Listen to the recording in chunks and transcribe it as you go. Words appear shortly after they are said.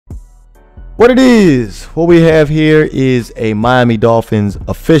What it is, what we have here is a Miami Dolphins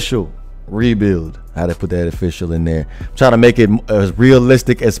official rebuild. I had to put that official in there. I'm trying to make it as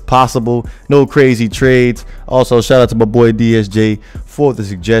realistic as possible. No crazy trades. Also, shout out to my boy DSJ for the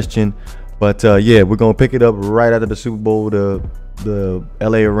suggestion. But yeah, we're gonna pick it up right after the Super Bowl, the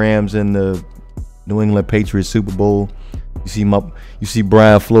LA Rams and the New England Patriots Super Bowl. You see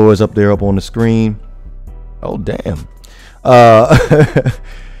Brian Flores up there up on the screen. Oh damn.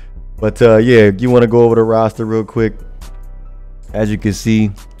 But yeah, you want to go over the roster real quick. As you can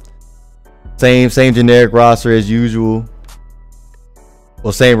see, same generic roster as usual.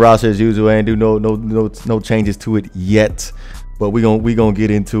 Well, same roster as usual. I ain't do no changes to it yet, but we gonna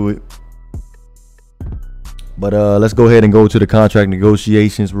get into it. But let's go ahead and go to the contract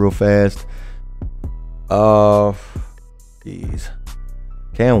negotiations real fast. Jeez,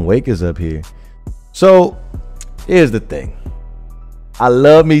 Cam Wake is up here. So here's the thing. I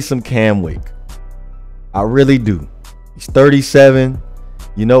love me some Cam Wake. I really do. He's 37.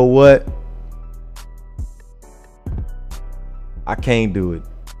 You know what? I can't do it.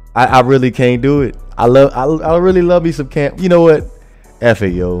 I really can't do it. I really love me some Cam. You know what? F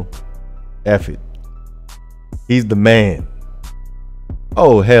it, yo. F it. He's the man.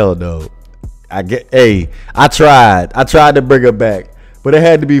 Oh hell no. I tried to bring her back, but it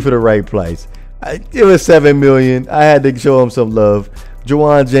had to be for the right price. It was $7 million. I had to show him some love.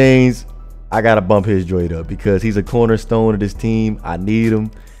 Juwan James, I gotta bump his joint up because he's a cornerstone of this team. I need him.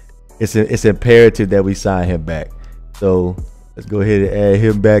 It's imperative that we sign him back. So let's go ahead and add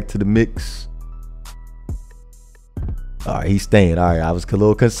him back to the mix. All right, he's staying. All right, I was a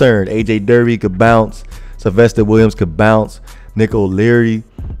little concerned. AJ Derby could bounce. Sylvester Williams could bounce. Nick O'Leary,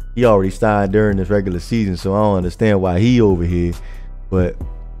 he already signed during this regular season, so I don't understand why he over here. But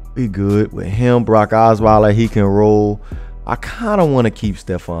we good with him. Brock Osweiler, he can roll. I kind of want to keep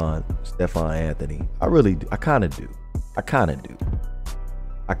Stephon Anthony. I really do. I kind of do.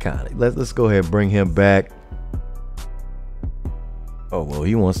 Let's go ahead and bring him back. Oh, well,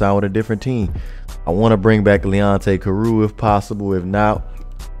 he wants to sign with a different team. I want to bring back Leonte Carew if possible. If not,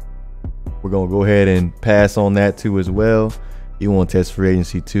 we're going to go ahead and pass on that too as well. He wants to test free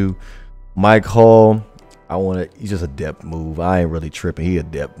agency too. Mike Hall, he's just a depth move. I ain't really tripping. He a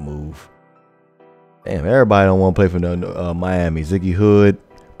depth move. Damn, everybody don't want to play for Miami. Ziggy Hood,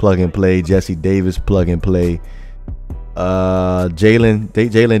 plug and play. Jesse Davis, plug and play.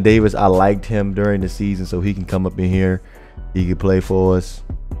 Jalen Davis, I liked him during the season, so he can come up in here. He can play for us.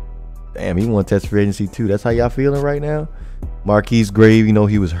 Damn, he want to test free agency too. That's how y'all feeling right now? Marquise Grave, you know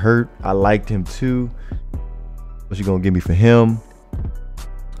he was hurt. I liked him too. What you gonna give me for him?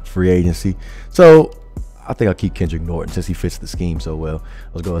 Free agency. So I think I'll keep Kendrick Norton since he fits the scheme so well.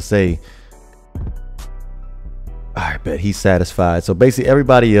 I was gonna say, I bet he's satisfied. So basically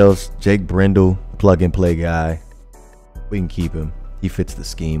everybody else, Jake Brindle, plug and play guy, we can keep him. He fits the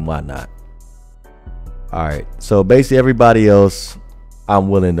scheme. Why not? All right. So basically everybody else, I'm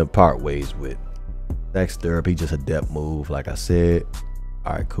willing to part ways with. Zach Stirrup, he just a depth move, like I said.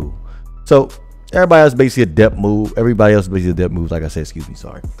 All right, cool. So everybody else basically a depth move. Everybody else basically a depth move, like I said. Excuse me,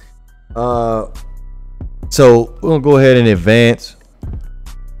 sorry. So we're gonna go ahead and advance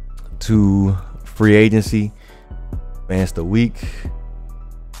to free agency. Advance the week.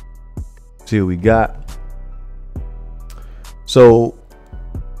 See what we got. So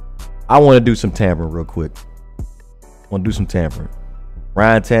I want to do some tampering real quick. Want to do some tampering.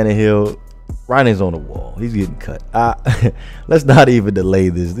 Ryan Tannehill. Ryan is on the wall. He's getting cut. Let's not even delay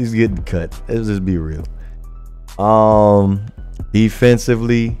this. He's getting cut. Let's just be real.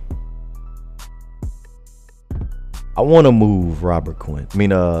 Defensively, I want to move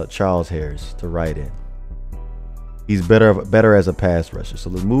Charles Harris to right end. He's better as a pass rusher. So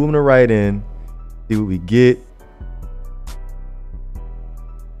let's move him to right end. See what we get.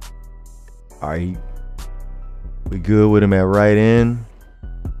 All right, we good with him at right end.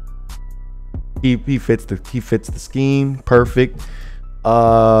 He fits the scheme perfect.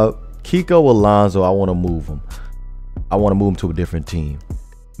 Kiko Alonso, I want to move him. I want to move him to a different team.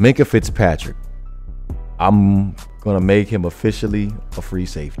 Minkah Fitzpatrick, I'm gonna make him officially a free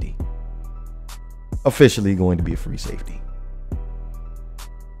safety. Officially going to be a free safety.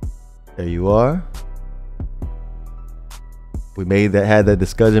 There you are. We had that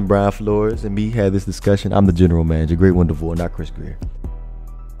discussion. Brian Flores and me had this discussion. I'm the general manager. GreatOne DeVore, not Chris Grier.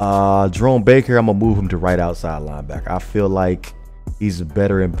 Jerome Baker, I'm gonna move him to right outside linebacker. I feel like he's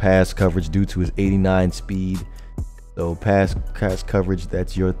better in pass coverage due to his 89 speed. So pass coverage,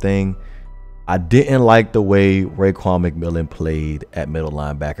 that's your thing. I didn't like the way Raekwon McMillan played at middle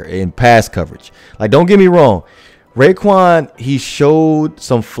linebacker in pass coverage. Like, don't get me wrong, Raekwon, he showed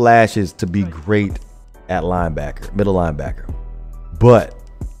some flashes to be great at linebacker, middle linebacker. But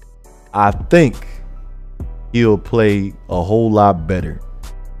I think he'll play a whole lot better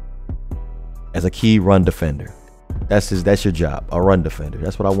as a key run defender. That's your job, a run defender.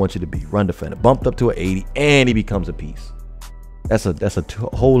 That's what I want you to be, run defender. Bumped up to an 80, and he becomes a piece. That's a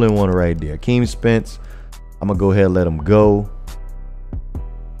hole in one right there. Akeem Spence, I'm gonna go ahead and let him go.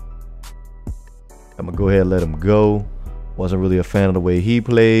 Wasn't really a fan of the way he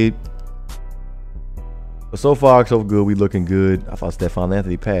played. But so far, so good. We looking good. I thought Stephon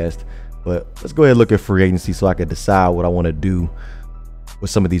Anthony passed. But let's go ahead and look at free agency so I can decide what I want to do with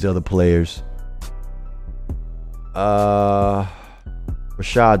some of these other players. Reshad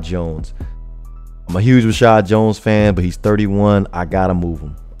Jones. I'm a huge Reshad Jones fan, but he's 31. I gotta move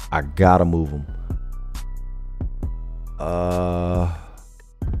him.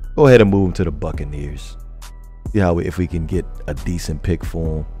 Go ahead and move him to the Buccaneers. See how if we can get a decent pick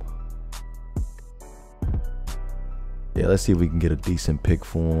for him. Yeah, let's see if we can get a decent pick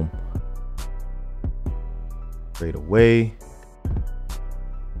for him. Straight away.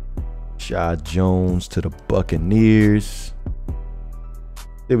 Reshad Jones to the Buccaneers.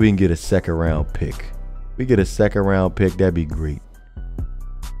 If we can get a second round pick. If we get a second round pick, that'd be great.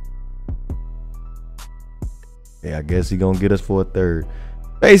 Yeah, I guess he's gonna get us for a third.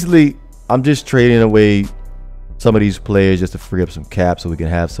 Basically, I'm just trading away some of these players just to free up some cap so we can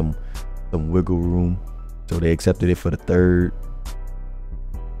have some wiggle room. So they accepted it for the third.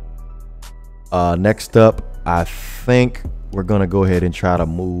 Next up, I think we're gonna go ahead and try to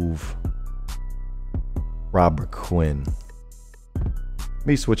move Robert Quinn. Let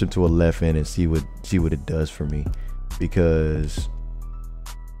me switch him to a left end and see what it does for me. Because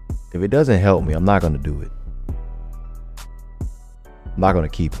if it doesn't help me, I'm not gonna do it. I'm not gonna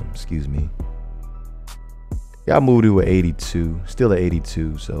keep him, excuse me. Yeah, I moved to an 82. Still at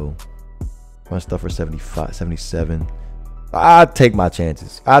 82, so run stuff for 75, 77. I'll take my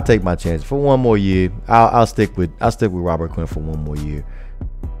chances. For one more year. I'll stick with Robert Quinn for one more year.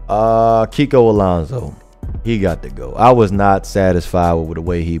 Kiko Alonso. He got to go. I was not satisfied with the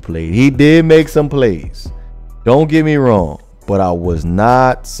way he played. He did make some plays. Don't get me wrong, but I was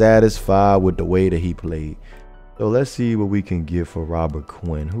not satisfied with the way that he played. So let's see what we can get for Robert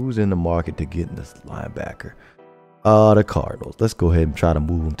Quinn. Who's in the market to get in this linebacker? The Cardinals. Let's go ahead and try to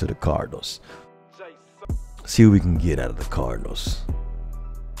move him to the Cardinals. See what we can get out of the Cardinals.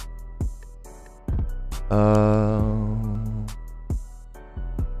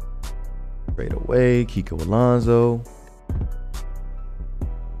 Straight away, Kiko Alonso.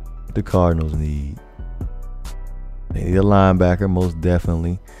 What the Cardinals need? They need a linebacker, most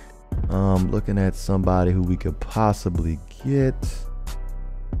definitely. Looking at somebody who we could possibly get.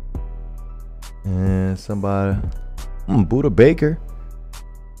 And somebody. Buda Baker.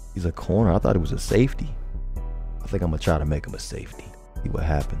 He's a corner. I thought he was a safety. I think I'm going to try to make him a safety. See what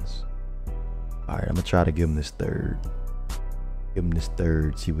happens. All right, I'm going to try to give him this third.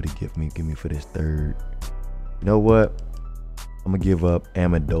 See what he give me for this third. You know what? I'm going to give up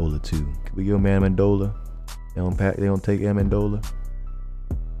Amendola too. Can we give him Amendola? They don't take Amendola.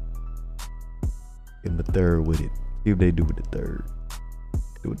 Give him the third with it. See what they do with the third.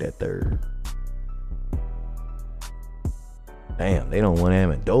 Do with that third. Damn, they don't want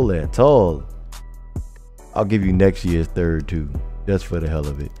Amendola at all. I'll give you next year's third too, just for the hell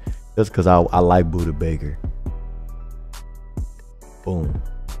of it. Just because I like Buda Baker. Boom.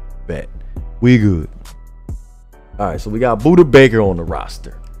 Bet. We good. All right, so we got Buda Baker on the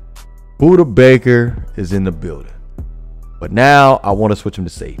roster. Buda Baker is in the building. But now I want to switch him to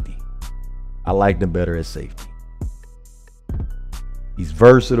safety. I like him better as safety. He's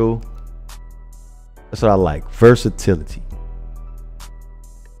versatile. That's what I like. Versatility.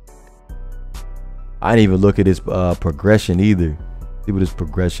 I didn't even look at his progression either. See what his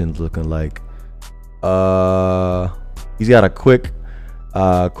progression's looking like. He's got a quick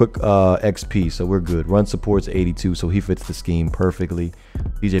XP, so we're good. Run support's 82, so he fits the scheme perfectly.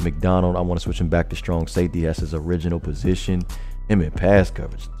 DJ McDonald, I want to switch him back to strong safety. That's his original position. Him in pass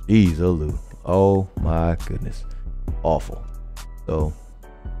coverage. Jeez, Olu. Oh my goodness. Awful. So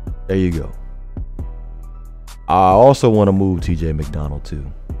there you go. I also want to move TJ McDonald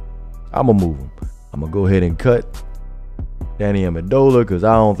too. I'm gonna move him. I'm gonna go ahead and cut Danny Amendola because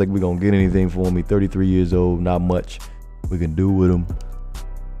I don't think we're gonna get anything for him. He's 33 years old, not much we can do with him.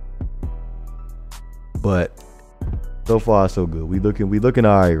 But so far so good. We looking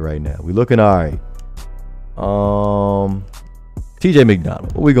all right right now. We looking all right. TJ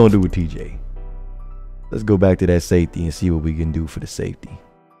McDonald. What we gonna do with TJ? Let's go back to that safety and see what we can do for the safety.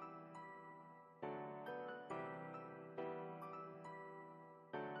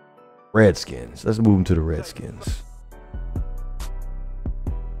 Redskins. Let's move him to the Redskins.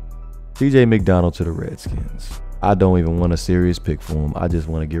 TJ McDonald to the Redskins. I don't even want a serious pick for him. I just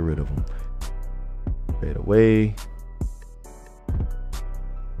want to get rid of him. Trade away.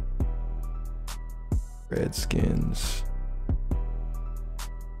 Redskins.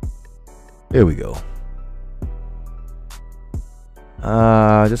 Here we go.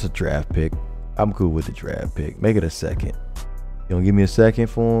 Just a draft pick. I'm cool with the draft pick. Make it a second. You gonna give me a second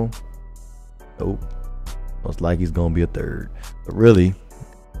for him? Nope. Looks like he's gonna be a third. But really,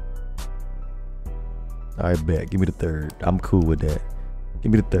 all right, bet. Give me the third. I'm cool with that.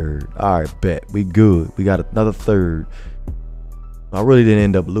 Give me the third. All right, bet. We good. We got another third. I really didn't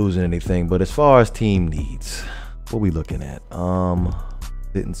end up losing anything, but as far as team needs, what we looking at?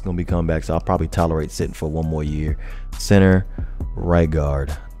 Sitton's gonna be coming back, so I'll probably tolerate Sitton for one more year. Center, right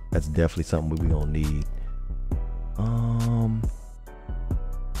guard. That's definitely something we gonna need.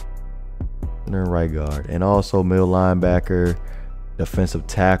 Center, right guard, and also middle linebacker, defensive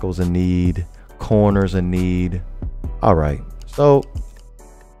tackles in need, corners in need. All right, so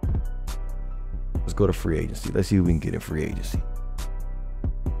let's go to free agency. Let's see who we can get in free agency.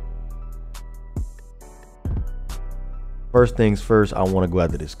 First things first, I want to go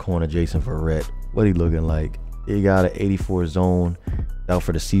after this corner, Jason Verrett. What he looking like? He got an 84 zone, out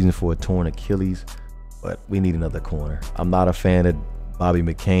for the season for a torn Achilles, but we need another corner. I'm not a fan of Bobby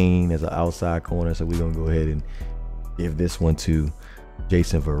McCain as an outside corner, so we're going to go ahead and give this one to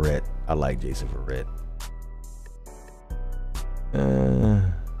Jason Verrett. I like Jason Verrett.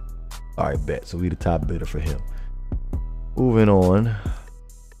 All right, bet. So we the top bidder for him. Moving on.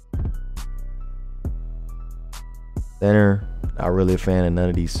 Center, not really a fan of none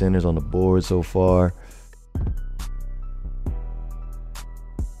of these centers on the board so far.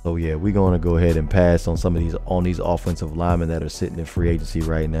 So yeah, we're gonna go ahead and pass on some of these offensive linemen that are sitting in free agency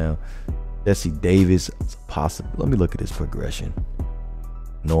right now. Jesse Davis, possible. Let me look at his progression.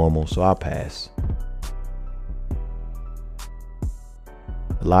 Normal, so I'll pass.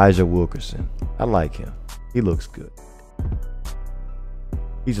 Elijah Wilkerson, I like him. He looks good.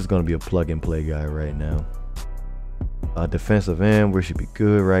 He's just gonna be a plug-and-play guy right now. Defensive end, we should be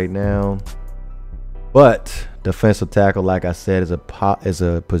good right now. But defensive tackle, like I said, is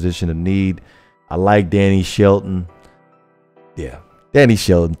a position of need. I like Danny Shelton. Yeah, Danny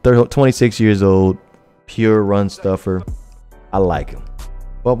Shelton, 26 years old, pure run stuffer. I like him.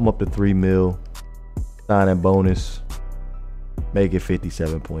 Bump him up to $3 million. Signing bonus. Make it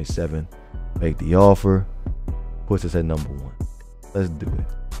 57.7. Make the offer. Puts us at number 1. Let's do it.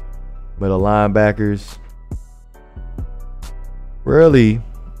 Middle linebackers. Really,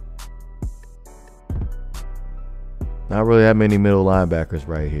 not really that many middle linebackers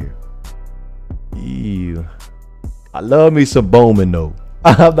right here. Ew. I love me some Bowman though.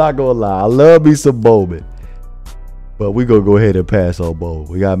 I'm not gonna lie, I love me some Bowman. But we gonna go ahead and pass on Bowman.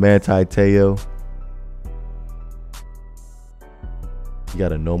 We got Manti Te'o. You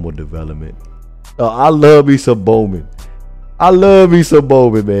got a normal development. Oh, I love me some Bowman. I love me some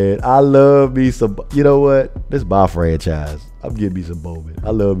Bowman, man. I love me some. You know what? This is my franchise. I'm getting me some Bowman.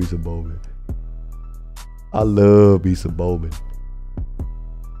 I love me some Bowman. I love me some Bowman.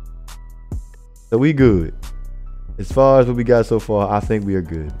 So we good. As far as what we got so far, I think we are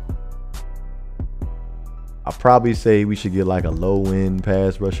good. I'll probably say we should get like a low-end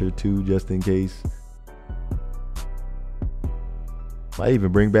pass rusher too, just in case. Might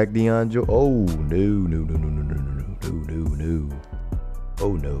even bring back Deion Jones. Oh, no.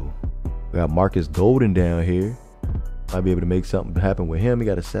 Oh, no. We got Marcus Golden down here. Might be able to make something happen with him. He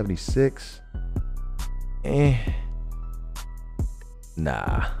got a 76.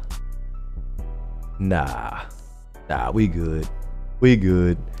 Nah, we good. We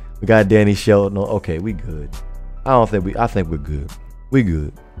got Danny Shelton. Okay, we good. I think we're good. We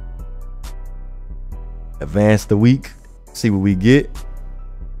good. Advance the week. See what we get.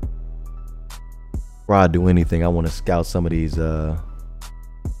 Before I do anything, I want to scout some of these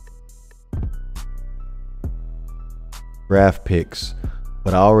draft picks.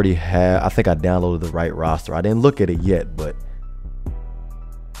 But I already have. I think I downloaded the right roster. I didn't look at it yet, but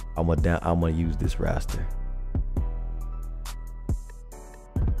I'm gonna use this roster.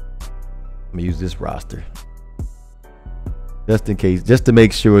 I'm gonna use this roster just in case, just to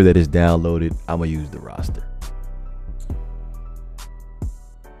make sure that it's downloaded. I'm gonna use the roster.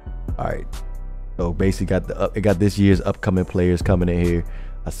 All right. So basically, it got this year's upcoming players coming in here.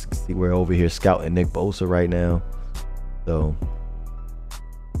 I see we're over here scouting Nick Bosa right now. So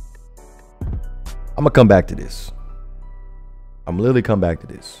I'm gonna come back to this. I'm literally come back to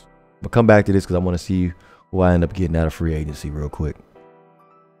this. I'm gonna come back to this because I want to see who I end up getting out of free agency real quick.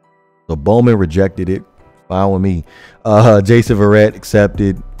 So Bowman rejected it. Fine with me. Jason Verrett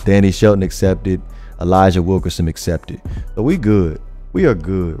accepted. Danny Shelton accepted. Elijah Wilkerson accepted. So we good. We are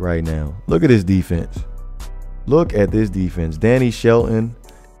good right now. Look at this defense. Look at this defense. Danny Shelton.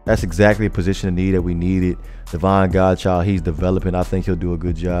 That's exactly the position of need that we needed. Devon Godchild, he's developing. I think he'll do a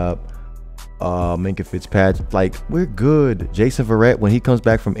good job. Minkah Fitzpatrick, like, we're good. Jason Verrett, when he comes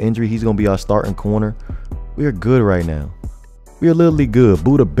back from injury, he's going to be our starting corner. We are good right now. We are literally good.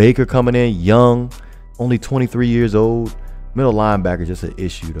 Buda Baker coming in, young, only 23 years old. Middle linebacker, just an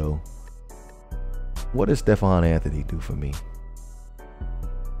issue, though. What does Stephon Anthony do for me?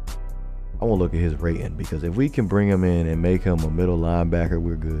 I want to look at his rating, because if we can bring him in and make him a middle linebacker,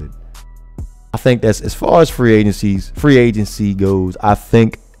 we're good. I think that's, as far as free agency goes, I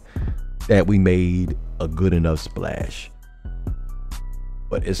think that we made a good enough splash.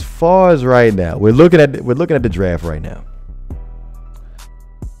 But as far as right now, we're looking at the draft right now.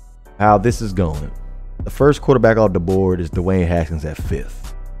 How this is going. The first quarterback off the board is Dwayne Haskins at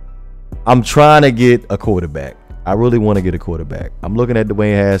 5th. I'm trying to get a quarterback. I really want to get a quarterback. I'm looking at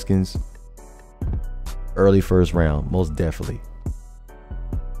Dwayne Haskins. Early first round, most definitely.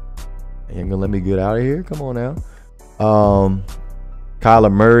 You're gonna let me get out of here? Come on now.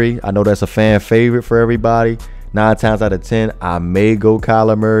 Kyler Murray. I know that's a fan favorite for everybody. 9 times out of 10, I may go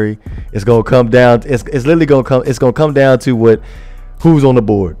Kyler Murray. It's gonna come down. It's literally gonna come. It's gonna come down to who's on the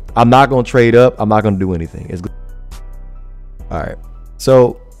board. I'm not gonna trade up. I'm not gonna do anything. All right.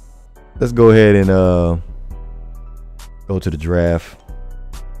 So let's go ahead and go to the draft.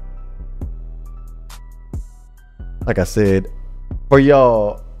 Like I said, for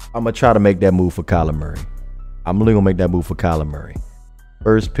y'all, I'm going to try to make that move for Kyler Murray. I'm really going to make that move for Kyler Murray.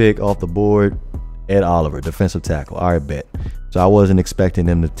 First pick off the board, Ed Oliver, defensive tackle. All right, bet. So I wasn't expecting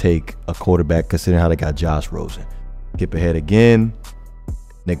them to take a quarterback considering how they got Josh Rosen. Skip ahead again.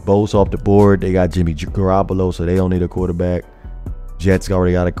 Nick Bosa off the board. They got Jimmy Garoppolo, so they don't need a quarterback. Jets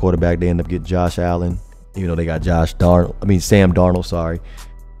already got a quarterback. They end up getting Josh Allen. Even though they got Sam Darnold, sorry.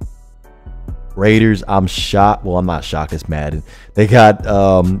 Raiders, I'm shocked. Well, I'm not shocked. It's Madden. They got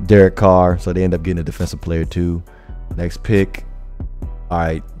Derek Carr, so they end up getting a defensive player too. Next pick. All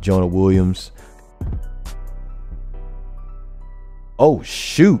right, Jonah Williams. Oh,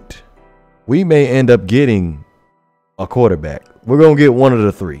 shoot. We may end up getting a quarterback. We're going to get one of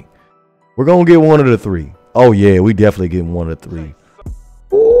the three. We're going to get one of the three. Oh, yeah, we definitely getting one of the three.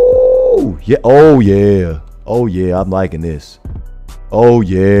 Ooh, yeah. Oh, yeah. Oh, yeah, I'm liking this. Oh,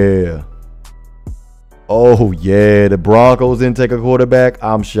 yeah. Oh, yeah. The Broncos didn't take a quarterback.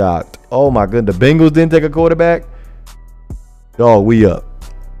 I'm shocked. Oh, my goodness. The Bengals didn't take a quarterback. Dog, we up.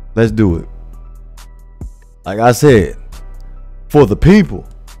 Let's do it. Like I said, for the people,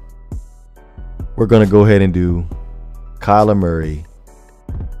 we're going to go ahead and do Kyler Murray.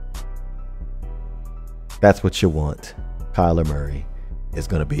 That's what you want. Kyler Murray is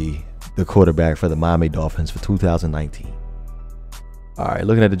going to be the quarterback for the Miami Dolphins for 2019. All right,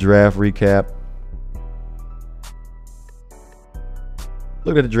 looking at the draft recap.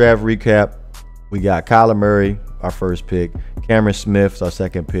 Look at the draft recap. We got Kyler Murray, our first pick. Cameron Smith's our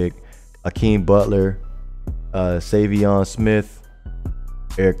second pick. Akeem Butler, Xavien Smith,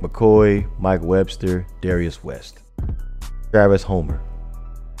 Eric McCoy, Mike Webster, Darius West, Travis Homer.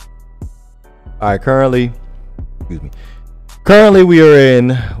 All right, currently we are in.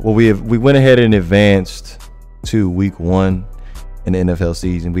 Well, we went ahead and advanced to week 1 in the NFL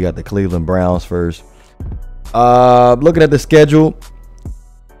season. We got the Cleveland Browns first. Looking at the schedule,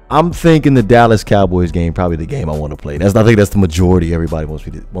 I'm thinking the Dallas Cowboys game, probably the game I want to play. I think that's the majority everybody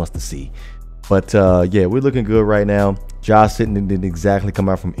wants to see. But yeah, we're looking good right now. Josh Sitton didn't exactly come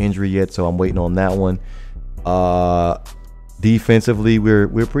out from injury yet, so I'm waiting on that one. Defensively, we're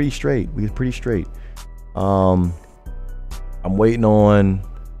pretty straight. I'm waiting on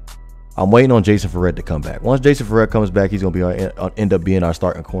Jason Verrett to come back. Once Jason Verrett comes back, he's gonna end up being our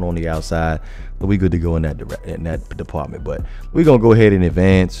starting corner on the outside. So we good to go in that department. But we're gonna go ahead and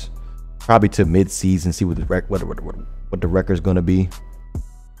advance probably to mid-season, see what the record's gonna be.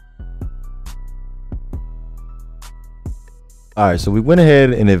 All right, so we went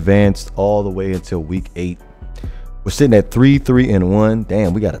ahead and advanced all the way until week 8. We're sitting at 3-3-1.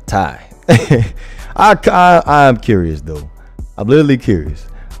 Damn, we got a tie. I'm curious though. I'm literally curious.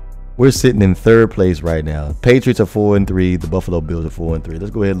 We're sitting in 3rd place right now. Patriots are 4-3. The Buffalo Bills are 4-3.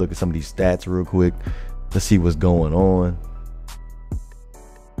 Let's go ahead and look at some of these stats real quick. Let's see what's going on.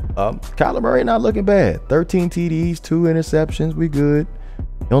 Kyler Murray not looking bad. 13 TDs, 2 interceptions. We good.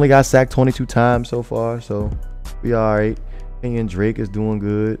 He only got sacked 22 times so far, so we all right. Kenyan Drake is doing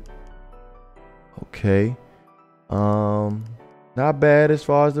good. Okay. Not bad as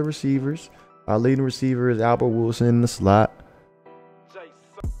far as the receivers. Our leading receiver is Albert Wilson in the slot.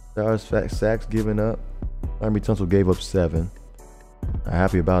 Sacks giving up. Army Tunsil gave up 7. Not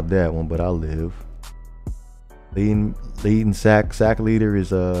happy about that one, but I'll live. Leading sack leader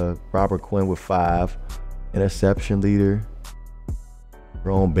is Robert Quinn with 5. Interception leader,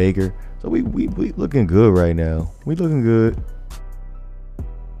 Ron Baker. So we looking good right now. We looking good.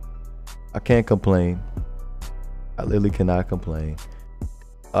 I can't complain. I literally cannot complain.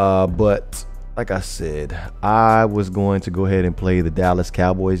 But like I said, I was going to go ahead and play the Dallas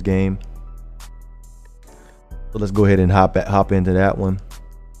Cowboys game. So let's go ahead and hop into that one.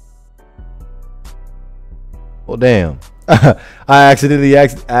 Well, damn. I accidentally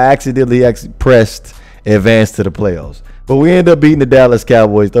pressed advance to the playoffs. But we end up beating the Dallas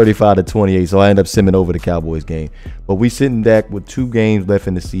Cowboys 35-28. So I end up simming over the Cowboys game. But we sitting back with 2 games left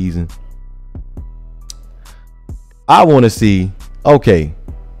in the season. I want to see, okay,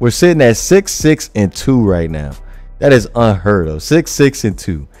 we're sitting at 6-6-2 right now. That is unheard of.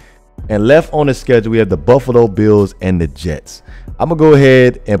 6-6-2. And left on the schedule, we have the Buffalo Bills and the Jets. I'm going to go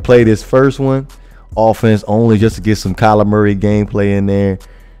ahead and play this first one. Offense only, just to get some Kyler Murray gameplay in there.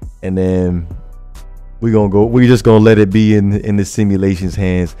 And then we're just going to let it be in the simulation's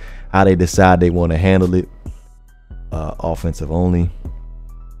hands how they decide they want to handle it. Offensive only.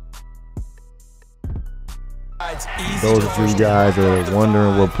 Those of you guys that are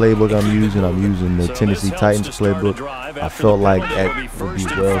wondering what playbook I'm using the Tennessee Titans playbook. I felt like that would be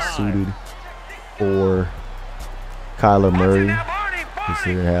well suited for Kyler Murray,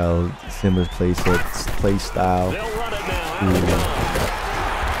 considering how similar play style to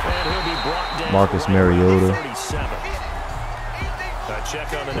Marcus Mariota. So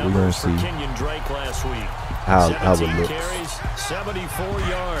we're gonna see how it looks. 74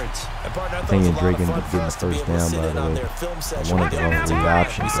 yards. Kenyan Drake ended up getting the first down, by the way. I wanted to run a read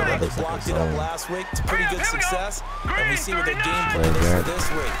option, but that looks like a zone. Last week to pretty good success, and we see what their game plan is for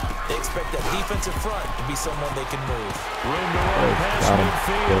this week. They expect that defensive front to be someone they can move. Got him.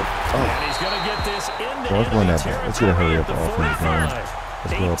 And he's going to get this into the end of the Let's get a hurry up offense going.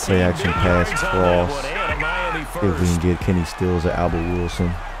 Let's go play action pass cross. See if we can get Kenny Stills or Albert Wilson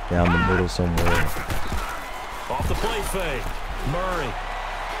down the middle somewhere. Off the play fake. Murray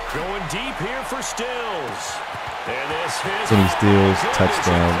going deep here for Stills. And this is Kenny Stills,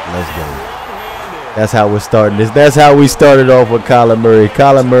 touchdown. Let's go. That's how we're starting this. That's how we started off with Kyler Murray.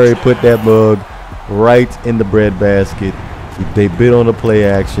 Kyler Murray put that mug right in the bread basket. They bid on the play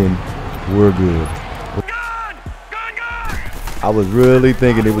action. We're good. I was really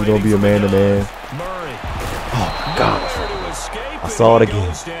thinking it was going to be a man-to-man. Oh, my gosh. I saw it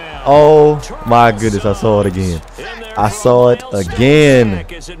again. Oh, my goodness. I saw it again. I saw it again,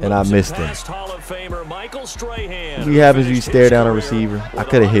 and I missed him. What happens if you stare down a receiver? I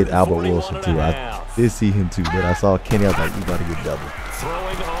could have hit Albert Wilson, too. I did see him, too, but I saw Kenny. I was like, you got to get double.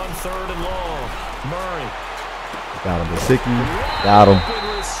 Throwing on 3rd and long. Murray. Got him. Sicky. Got him.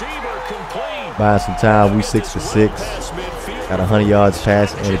 Buying some time. We 6 for 6. Got 100 yards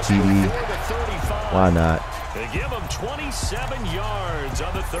pass and a TD. Why not? They give him 27 yards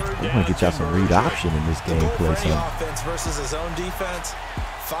on the 3rd down. We want to get y'all some read option in this gameplay. Offense versus his own defense.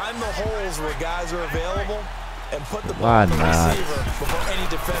 Find the holes where guys are available and put the ball in the receiver before any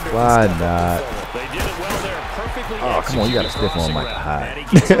defender. Why not? They did it well there. Perfectly. Oh, come on. You got a stiff arm like a high.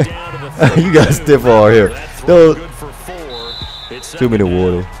 You got a stiff arm here. Too many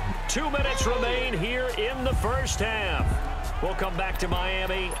water. 2 minutes remain here in the first half. We'll come back to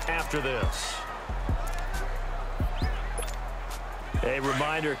Miami after this. A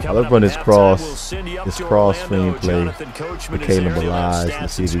reminder, let's run this cross screen play with Caleb Balaj.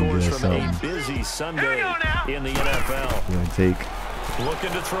 Let's see if he can do something. Busy Sunday in the NFL. We're going to take.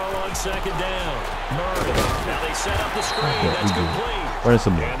 Looking to throw on 2nd down. Murray. Now they set up the screen. That's complete. Run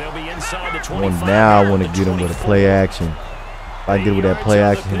some more. And they'll be inside the 25. Now I want to get him with a play action. If I get with that play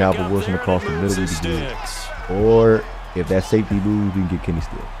action, hit Albert Wilson across the middle, we can do it. Or if that safety moves, we can get Kenny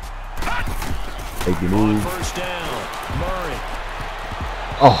Stills. Safety move.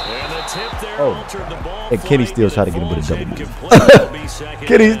 Oh. And Kenny Stills trying to get him with a double move.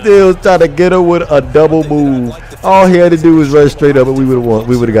 Kenny Stills trying to get him with a double move. All he had to do was run straight up, and we would have won.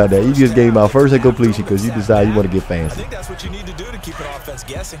 We would have got that. You just gave him our first incompletion because you decided you want to get fancy. I think that's what you need to do to keep an offense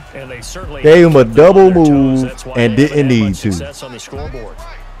guessing. And they certainly gave him a double move and didn't need to.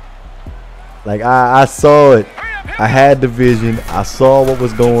 Like I saw it. I had the vision. I saw what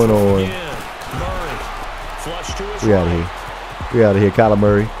was going on. We out of here. We out of here, Kyler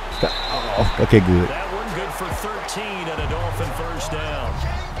Murray. Oh, okay, good. That one good for 13 and a Dolphin first down.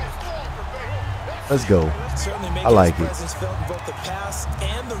 Let's go. I like it.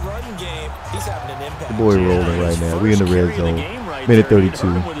 The boy rolling right now. We in the red zone. Minute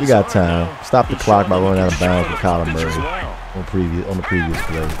 32. We got time. Stop the clock by running out of bounds with Kyler Murray on the previous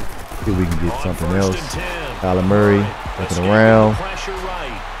play. See if we can get something else. Kyler Murray looking around.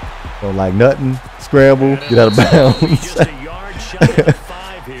 Don't like nothing. Scramble. Get out of bounds.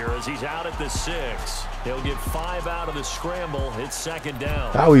 He's out at the 6. He'll get 5 out of the scramble. It's second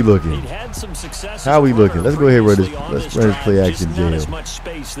down. How we looking? He'd had some success. How we looking? Let's go ahead and run this. Let's run this play action jail.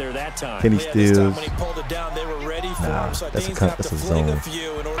 Kenny Stills. Nah, that's a zone. That's a zone.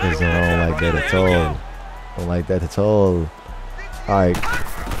 I don't like that at all. Don't like that at all. All right,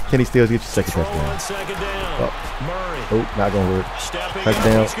 Kenny Stills, get your second touchdown. Oh, not gonna work.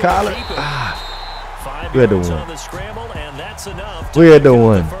 Touchdown, Kyler. We had the one. We had the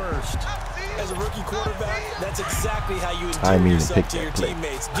one. As a rookie quarterback, that's exactly how you I mean to pick to your that play.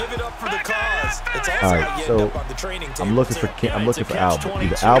 teammates. Give it up for the cause. It's also All how right, you so end up on the training table. I'm looking for Albert.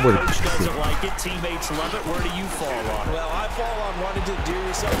 Either Albert or doesn't like it. Teammates love it. Where do you fall on it? Well, I fall on wanting to do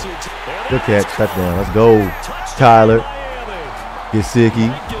yourself to your team. Good catch, touchdown. Let's go, Tyler.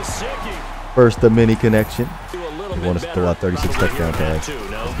 Gesicki. First the mini connection. You want us to throw out 36 touchdown pass.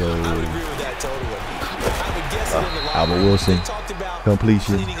 Let's go. Albert Wilson.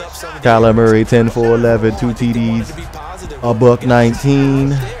 Completion. Kyler Murray, 10 for 11, 2 TDs,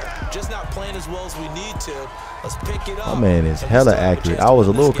 $119. My man is hella accurate. I was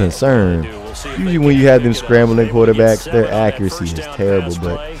a little concerned. Usually when you have them scrambling quarterbacks, their accuracy is terrible.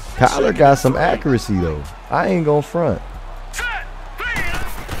 But Kyler got some accuracy though. I ain't gonna front.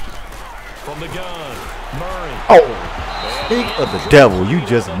 Oh, speak of the devil, you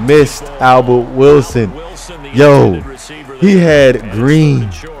just missed Albert Wilson. Yo, he had green.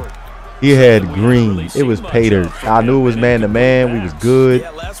 He had green. It was pay dirt. I knew it was man-to-man. We was good.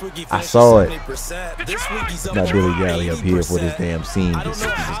 I saw it. Not Billy Galley up here for this damn scene. Just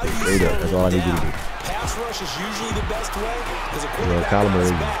straight up. That's all I need to do.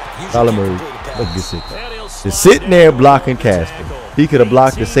 Kyler Murray. Look at this. Just sitting there blocking Casper. He could have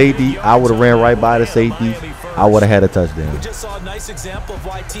blocked the safety. I would have ran right by the safety. I would have had a touchdown. We just saw a nice example of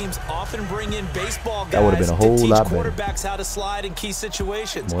why teams often bring in baseball guys that would have been a whole lot better. Quarterbacks how to slide in key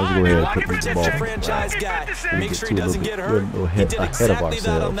situations. Let's go ahead and put the ball franchise guy. Make sure he doesn't get hurt. We're a little ahead of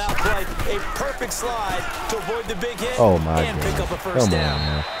ourselves. A perfect slide to avoid the big hit. Oh my and pick up a God! first Come on, down.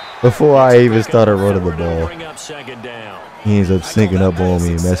 man. Before I even started running the ball, he ends up sinking up on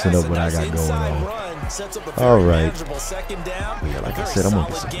me and messing up what I got going on. All right. Yeah, like I said, I'm gonna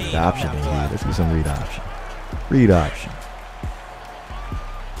get some read option in here. Let's get some read option. Read option.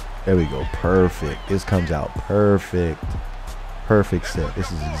 There we go. Perfect. This comes out perfect. Perfect set.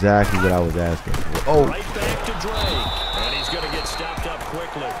 This is exactly what I was asking for. Oh. Right back to Drake. And he's going to get stopped up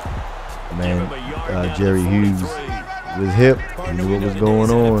quickly. Man, Jerry Hughes was hip. He knew what was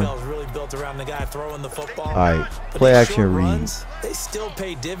going on. All right. Play action read.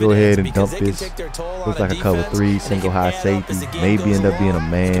 Go ahead and dump this. Looks like a cover 3, single high safety. Maybe end up being a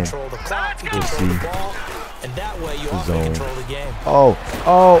man. We'll see. The zone. Oh.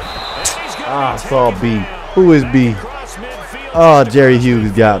 I saw B. Who is B? Oh, Jerry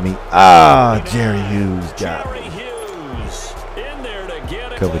Hughes got me. Jerry Hughes got me.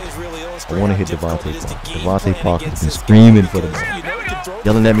 Covered. I want to hit Devontae Parker. Devontae Parker has been screaming for the ball.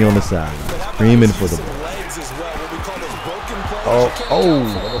 Yelling at me on the side. Screaming for the ball.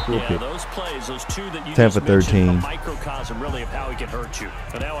 Yeah, those plays, those two that you 10 for 13. Microcosm really of how he can hurt you.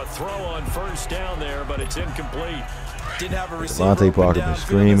 And now a throw on first down there, but it's incomplete. Devontae Parker been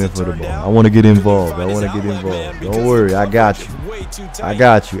screaming for the ball. I want to get involved. Don't worry, I got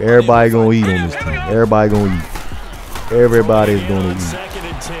you. Everybody gonna eat on this team. Everybody gonna eat. Everybody is gonna eat.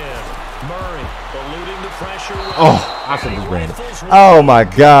 Oh, I should have just ran it. Oh my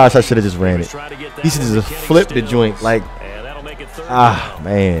gosh, I should have just ran it. He should have just flipped the joint like.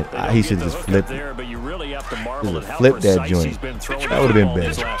 Man, he should have just flipped it. Flip that joint. That would have been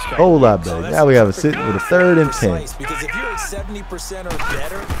better. Whole lot better. Now we have a sitting with a 3rd and 10. Because if you're at 70% or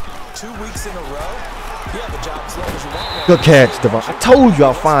better 2 weeks in a row, you have a job as long as you want. Good catch, DeVore. I told you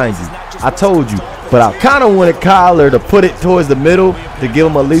I'll find you. I told you. But I kind of wanted Kyler to put it towards the middle to give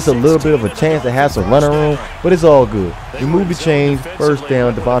him at least a little bit of a chance to have some running room. But it's all good. We move the chains. First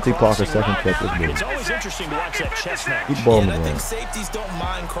down. Devontae Parker, second catch. Let's move. It's always interesting to watch that chest match. Keep the ball in the I ground. think safeties don't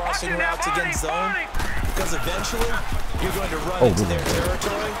mind crossing routes against zone because eventually you're going to run into their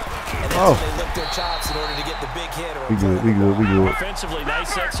territory. And that's when they lift their chops in order to get the big hit. Or We good. Offensively,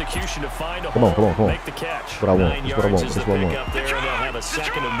 nice execution to find a Come on. make the catch. That's what I want. 9 That's what I want. yards is That's the what I pick want. up there, and they'll have a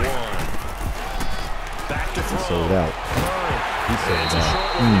 2nd and 1. Back to throw. He sold out. It's a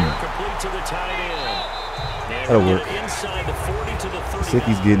short one here, complete to the tight end. That'll work.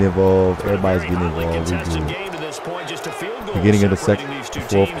 Sicky's getting involved. Everybody's getting involved. We good. Beginning of the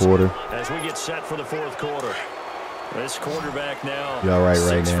fourth quarter. As we get set for the fourth quarter. This quarterback now. You all right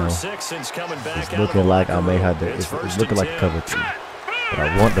now? It's looking like I may have to. It's looking like a cover 2. But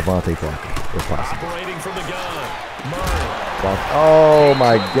I want Devontae Parker if possible. Oh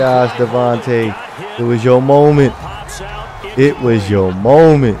my gosh, Devontae. It was your moment. It was your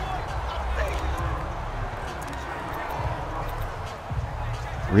moment.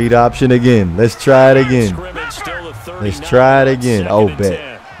 Read option again. Let's try it again. Let's try it again. Oh,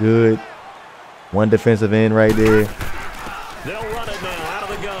 bet. Good. One defensive end right there.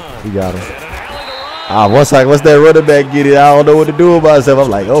 We got him. Once that running back get it, I don't know what to do with myself. I'm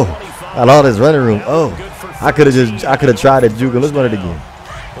like, oh, I lost this running room. Oh, I could have tried to juke him. Let's run it again.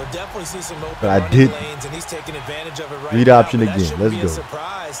 But I did. Read option again. Let's go.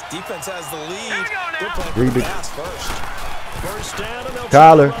 Read the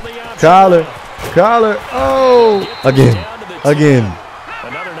Collar. Oh, again.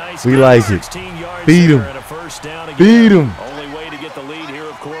 We like it. Feed him.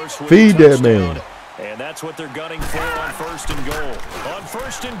 Feed that man. And that's what they're gunning for on first and goal. On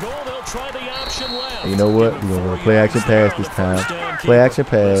first and goal, they'll try the option left. You know what? We're going to play action pass this time. Play action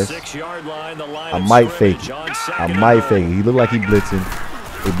pass. I might fake it. He looked like he blitzing.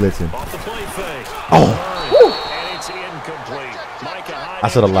 Oh. I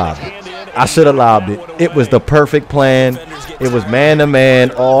should have lobbed it. It was the perfect plan. It was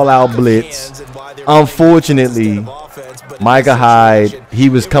man-to-man, all-out blitz. Unfortunately, Minkah Hyde, he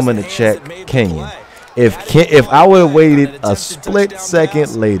was coming to check Kenyan. If I would have waited a split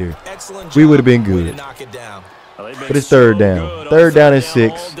second later, we would have been good. But it's third down. Third down and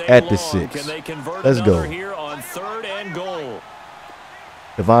 6 at the 6. Let's go.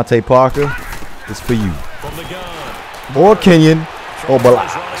 Devontae Parker, it's for you. Or Kenyan. Or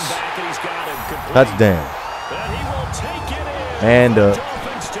Balaz. Touchdown. And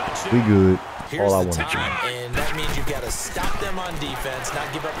we good. All I want to do. And that means you've got to stop them on defense,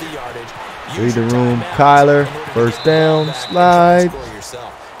 not give up the yardage. Read the room. Kyler, first down, slide.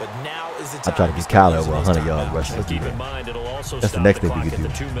 I try to get Kyler over 100 yards rushing. Let's do that. That's the next thing we can do.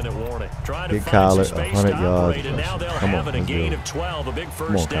 Get Kyler 100 yards. Come on, let's go.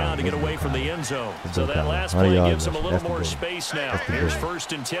 Come on, Kyler. To get away from the end zone. So that last play gives them a little more space now. Here's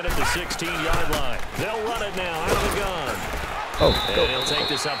first and 10 at the 16-yard line. They'll run it now out of the gun. And he'll take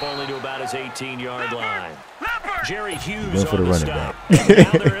this up only to about his 18-yard line. Jerry Hughes went for the running back. back.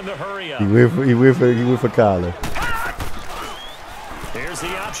 Now they're in the hurry up. He went for Kyler. Here's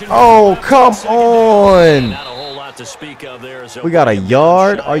the option. Oh, come on. Not a whole lot to speak of there. So we got a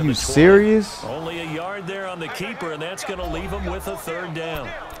yard? Are you serious? Only a yard there on the keeper, and that's going to leave them with a third down.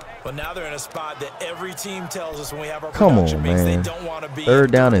 But now they're in a spot that every team tells us when we have our come on, meetings, man. They don't want to be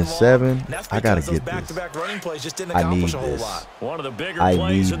third down and 7. I gotta get this. I need this. One of the bigger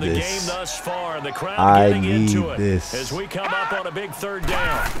plays in the game thus far, and the crowd getting into it as we come up on a big third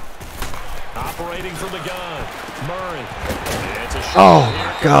down. Operating from the gun, Murray. Oh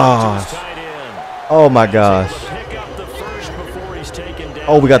my gosh. Oh my gosh.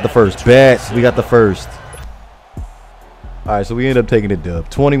 Oh, we got the first. Bet. We got the first. All right, so we end up taking the dub,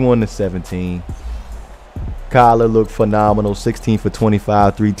 21-17. Kyler looked phenomenal, 16 for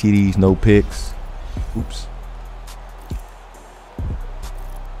 25, 3 TDs, no picks. Oops.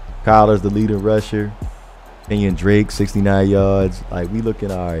 Kyler's the leading rusher. Kenyan Drake, 69 yards. Like, we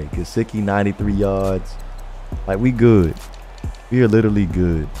looking all right. Gesicki, 93 yards. Like, we good. We are literally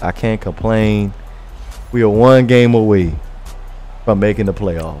good. I can't complain. We are one game away from making the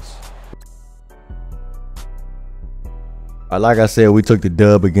playoffs. Like I said, we took the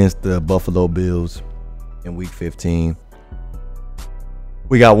dub against the Buffalo Bills in Week 15.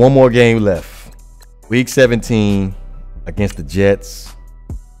 We got one more game left. Week 17 against the Jets.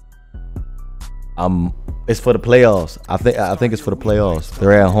 It's for the playoffs. I think it's for the playoffs.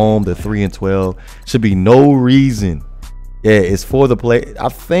 They're at home. They're 3-12. Should be no reason. Yeah, it's for the play. I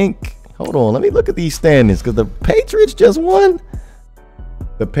think. Hold on. Let me look at these standings because the Patriots just won.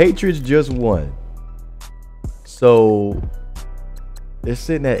 The Patriots just won. So they're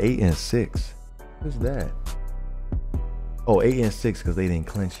sitting at 8-6. What's that? Oh, 8-6 because they didn't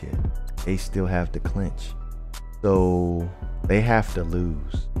clinch yet. They still have to clinch. So they have to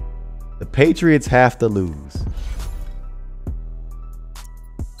lose. The Patriots have to lose.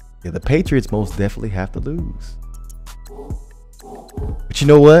 Yeah, the Patriots most definitely have to lose. But you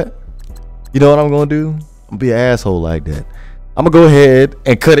know what? You know what I'm going to do? I'm going to be an asshole like that. I'm going to go ahead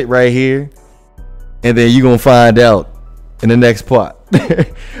and cut it right here. And then you're going to find out in the next part.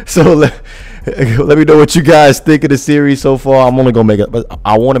 So Let me know what you guys think of the series so far. I'm only gonna make it, but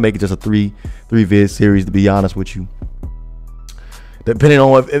I want to make it just a three vid series, to be honest with you. Depending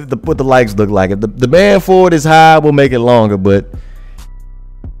on what the likes look like. If the demand for it is high, we'll make it longer, but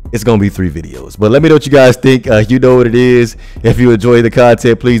it's gonna be 3 videos. But let me know what you guys think. You know what it is. If you enjoy the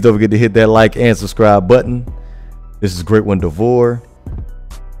content, please don't forget to hit that like and subscribe button. This is GreatOne DeVore.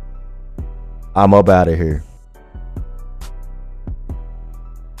 I'm up out of here.